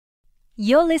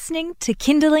You're listening to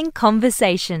Kindling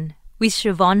Conversation with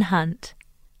Siobhan Hunt,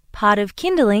 part of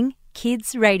Kindling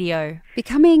Kids Radio.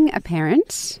 Becoming a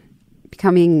parent,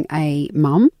 becoming a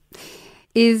mum,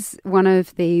 is one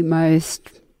of the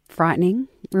most frightening,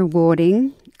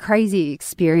 rewarding, crazy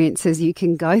experiences you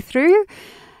can go through.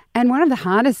 And one of the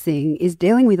hardest things is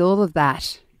dealing with all of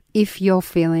that if you're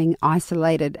feeling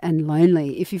isolated and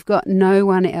lonely, if you've got no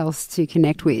one else to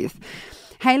connect with.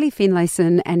 Hayley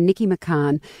Finlayson and Nikki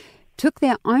McCann took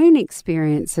their own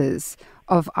experiences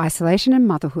of isolation and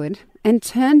motherhood and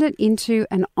turned it into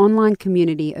an online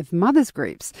community of mothers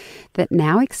groups that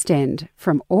now extend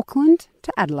from Auckland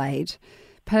to Adelaide,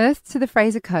 Perth to the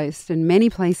Fraser Coast and many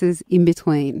places in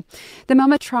between. The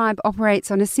Mama Tribe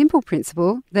operates on a simple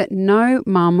principle that no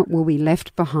mum will be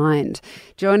left behind.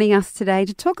 Joining us today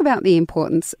to talk about the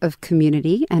importance of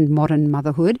community and modern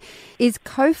motherhood is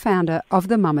co-founder of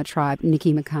the Mama Tribe,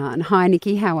 Nikki McCann. Hi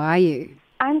Nikki, how are you?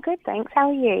 I'm good, thanks. How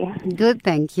are you? Good,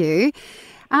 thank you.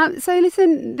 So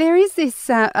listen, there is this,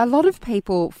 a lot of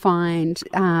people find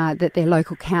that their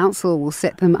local council will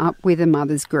set them up with a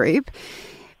mothers group.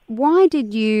 Why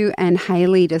did you and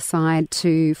Hayley decide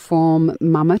to form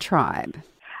Mama Tribe?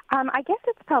 I guess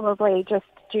it's probably just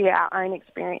due to our own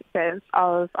experiences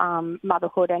of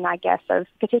motherhood and I guess of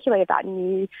particularly that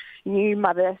new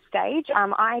mother stage.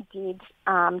 I did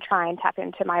try and tap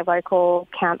into my local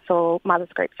council mothers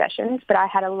group sessions, but I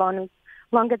had a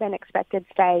longer than expected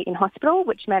stay in hospital,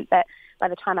 which meant that by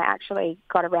the time I actually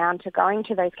got around to going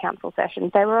to those council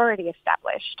sessions, they were already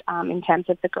established in terms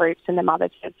of the groups and the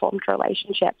mothers had formed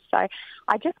relationships. So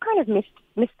I just kind of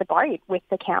missed the boat with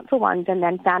the council ones and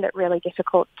then found it really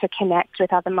difficult to connect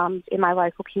with other mums in my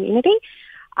local community.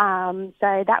 So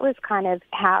that was kind of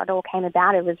how it all came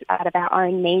about. It was out of our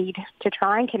own need to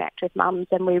try and connect with mums,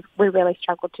 and we really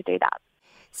struggled to do that.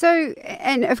 So,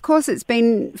 and of course it's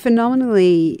been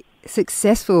phenomenally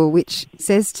successful, which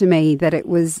says to me that it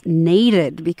was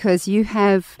needed because you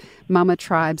have Mama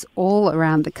Tribes all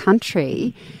around the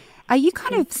country. Are you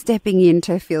kind of stepping in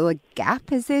to fill a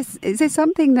gap? Is there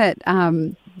something that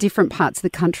different parts of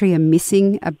the country are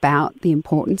missing about the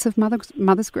importance of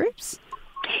mothers groups?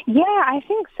 Yeah, I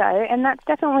think so, and that's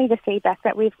definitely the feedback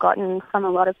that we've gotten from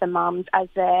a lot of the mums as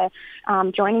they're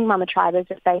joining Mama Tribe, is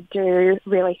that they do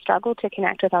really struggle to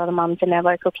connect with other mums in their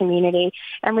local community.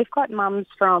 And we've got mums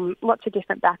from lots of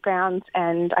different backgrounds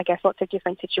and I guess lots of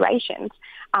different situations,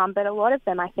 but a lot of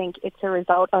them, I think it's a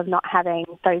result of not having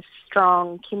those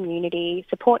strong community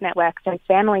support networks, those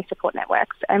family support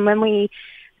networks. And when we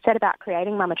set about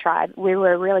creating Mama Tribe, we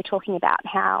were really talking about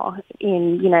how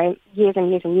in, years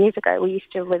and years and years ago, we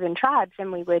used to live in tribes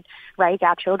and we would raise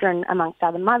our children amongst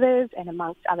other mothers and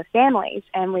amongst other families,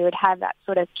 and we would have that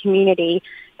sort of community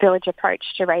village approach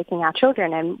to raising our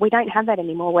children. And we don't have that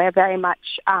anymore. We're very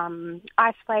much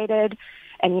isolated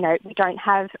and, we don't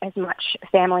have as much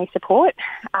family support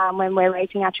when we're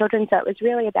raising our children. So it was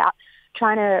really about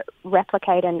trying to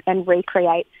replicate and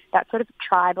recreate that sort of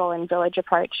tribal and village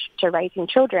approach to raising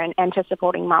children and to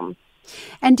supporting mums.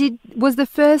 And was the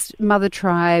first Mother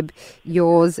Tribe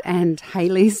yours and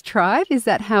Hayley's tribe? Is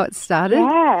that how it started?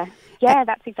 Yeah,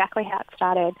 that's exactly how it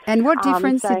started. And what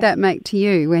difference did that make to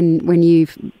you when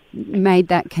you've made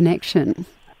that connection?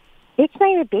 It's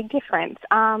made a big difference.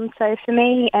 So for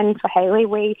me and for Hayley,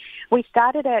 we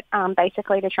started it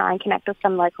basically to try and connect with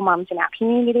some local mums in our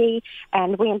community,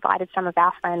 and we invited some of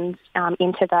our friends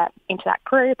into that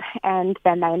group, and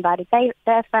then they invited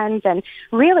their friends, and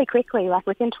really quickly, like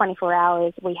within 24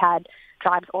 hours, we had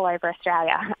tribes all over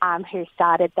Australia who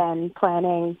started then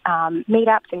planning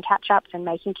meetups and catch-ups and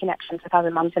making connections with other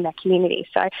mums in their community.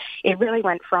 So it really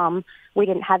went from we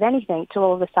didn't have anything to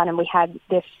all of a sudden we had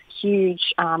this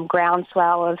huge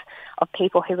groundswell of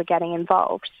people who were getting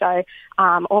involved. So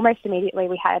almost immediately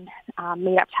we had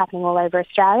meetups happening all over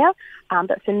Australia.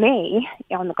 But for me,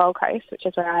 on the Gold Coast, which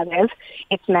is where I live,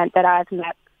 it's meant that I've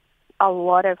met a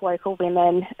lot of local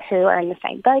women who are in the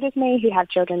same boat as me, who have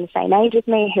children the same age as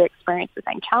me, who experience the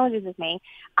same challenges as me.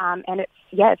 And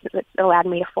it's allowed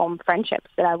me to form friendships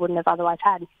that I wouldn't have otherwise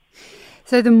had.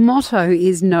 So the motto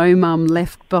is no mum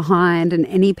left behind, and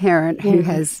any parent who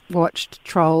has watched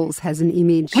Trolls has an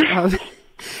image of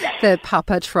the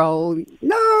Papa Troll,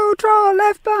 no troll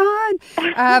left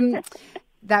behind.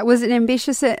 That was an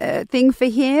ambitious thing for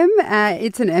him.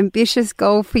 It's an ambitious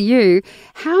goal for you.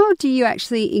 How do you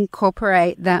actually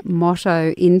incorporate that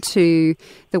motto into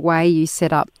the way you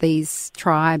set up these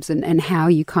tribes and how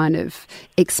you kind of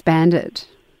expand it?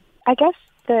 I guess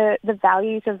the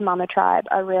values of Mama Tribe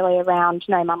are really around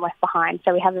No Mum Left Behind.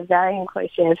 So we have a very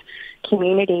inclusive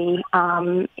community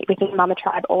within Mama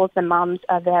Tribe. All of the mums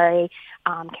are very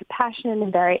compassionate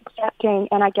and very accepting,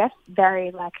 and I guess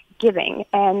very giving.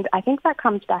 And I think that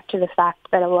comes back to the fact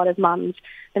that a lot of mums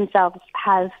themselves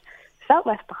have felt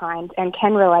left behind and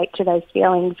can relate to those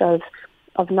feelings of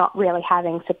not really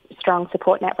having strong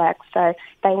support networks. So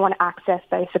they want to access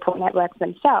those support networks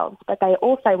themselves, but they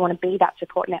also want to be that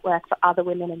support network for other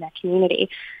women in their community.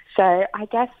 So I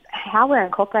guess how we're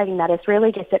incorporating that is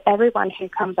really just that everyone who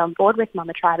comes on board with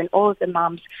Mama Tribe and all of the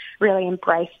mums really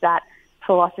embrace that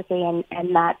philosophy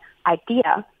and that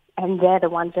idea, and they're the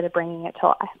ones that are bringing it to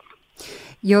life.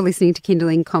 You're listening to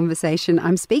Kindling Conversation.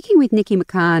 I'm speaking with Nikki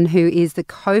McCann, who is the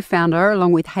co-founder,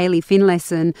 along with Hayley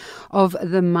Finlayson, of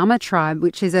the Mama Tribe,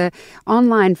 which is an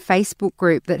online Facebook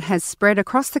group that has spread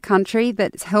across the country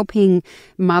that's helping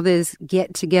mothers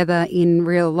get together in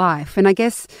real life. And I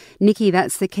guess, Nikki,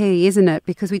 that's the key, isn't it?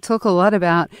 Because we talk a lot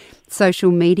about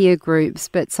social media groups,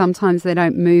 but sometimes they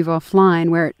don't move offline,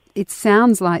 where it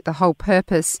sounds like the whole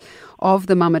purpose of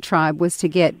the Mama Tribe was to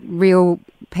get real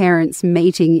parents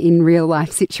meeting in real life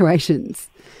situations.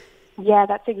 Yeah,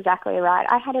 that's exactly right.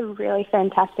 I had a really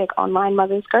fantastic online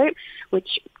mothers group,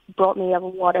 which brought me a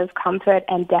lot of comfort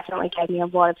and definitely gave me a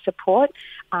lot of support.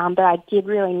 But I did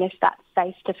really miss that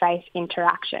face-to-face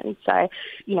interaction. So,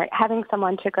 having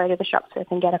someone to go to the shops with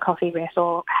and get a coffee with,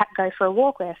 or go for a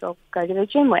walk with, or go to the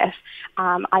gym with,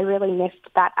 I really missed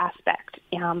that aspect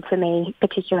for me,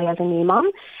 particularly as a new mum.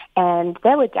 And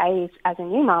there were days as a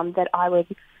new mum that I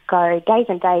would go days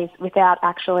and days without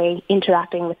actually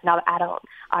interacting with another adult.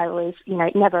 I was,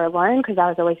 never alone because I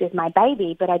was always with my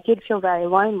baby, but I did feel very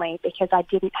lonely because I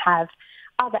didn't have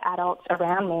other adults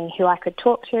around me who I could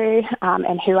talk to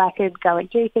and who I could go and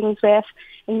do things with.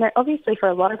 And, obviously for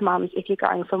a lot of mums, if you're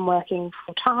going from working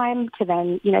full time to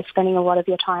then, spending a lot of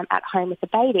your time at home with the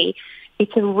baby,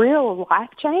 it's a real life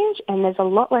change and there's a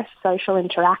lot less social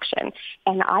interaction.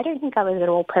 And I don't think I was at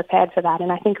all prepared for that.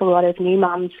 And I think a lot of new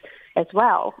mums as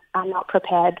well are not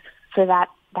prepared for that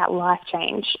life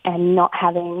change and not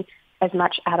having as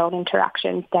much adult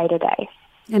interaction day to day.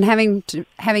 And having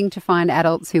to find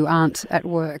adults who aren't at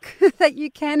work that you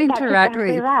can interact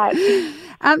with. Right.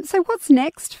 So what's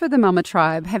next for the Mama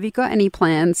Tribe? Have you got any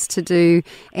plans to do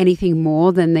anything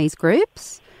more than these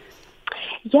groups?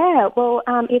 Yeah, well,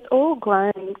 it's all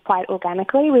grown quite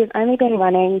organically. We've only been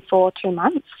running for 2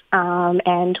 months,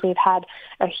 and we've had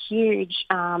a huge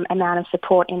amount of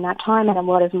support in that time and a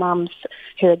lot of mums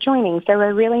who are joining. So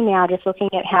we're really now just looking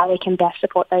at how we can best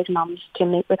support those mums to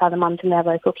meet with other mums in their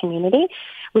local community.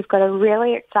 We've got a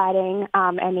really exciting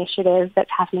initiative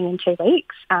that's happening in 2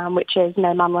 weeks, which is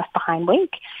No Mum Left Behind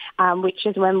Week, which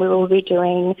is when we will be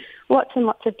doing lots and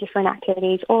lots of different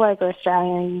activities all over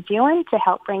Australia and New Zealand to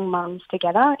help bring mums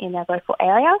together in their local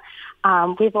area.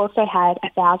 We've also had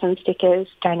 1,000 stickers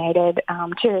donated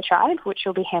to the tribe, which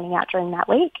we'll be handing out during that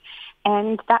week.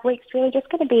 And that week's really just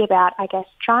going to be about, I guess,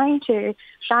 trying to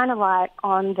shine a light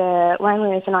on the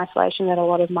loneliness and isolation that a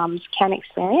lot of mums can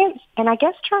experience. And I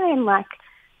guess try and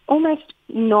almost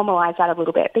normalise that a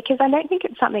little bit, because I don't think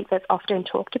it's something that's often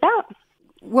talked about.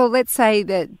 Well, let's say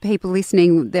that people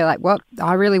listening, they're like, well,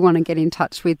 I really want to get in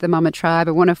touch with the Mama Tribe.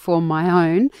 I want to form my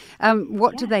own.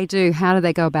 What do they do? How do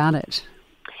they go about it?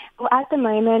 Well, at the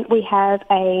moment, we have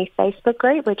a Facebook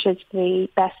group, which is the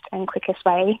best and quickest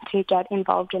way to get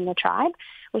involved in the tribe.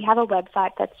 We have a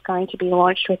website that's going to be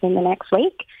launched within the next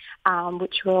week,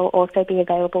 which will also be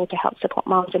available to help support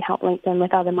mums and help link them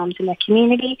with other mums in their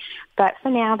community. But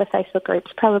for now, the Facebook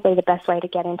group's probably the best way to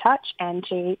get in touch and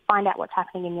to find out what's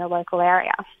happening in your local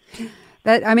area.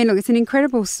 Look, it's an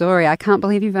incredible story. I can't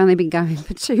believe you've only been going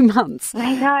for 2 months.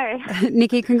 I know.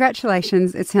 Nikki,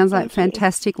 congratulations. It sounds like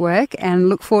fantastic work, and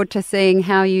look forward to seeing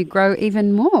how you grow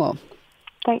even more.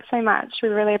 Thanks so much. We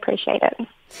really appreciate it.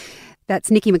 That's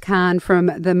Nikki McCann from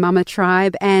the Mama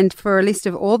Tribe. And for a list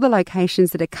of all the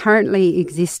locations that are currently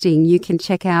existing, you can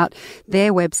check out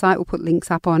their website. We'll put links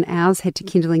up on ours. Head to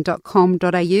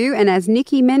kindling.com.au. And as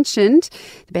Nikki mentioned,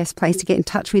 the best place to get in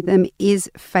touch with them is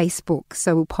Facebook.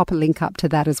 So we'll pop a link up to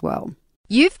that as well.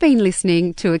 You've been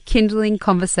listening to a Kindling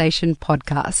Conversation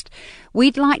podcast.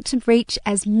 We'd like to reach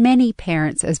as many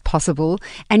parents as possible,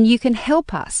 and you can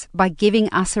help us by giving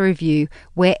us a review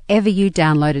wherever you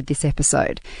downloaded this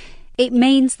episode. It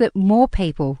means that more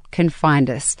people can find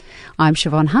us. I'm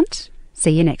Siobhan Hunt.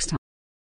 See you next time.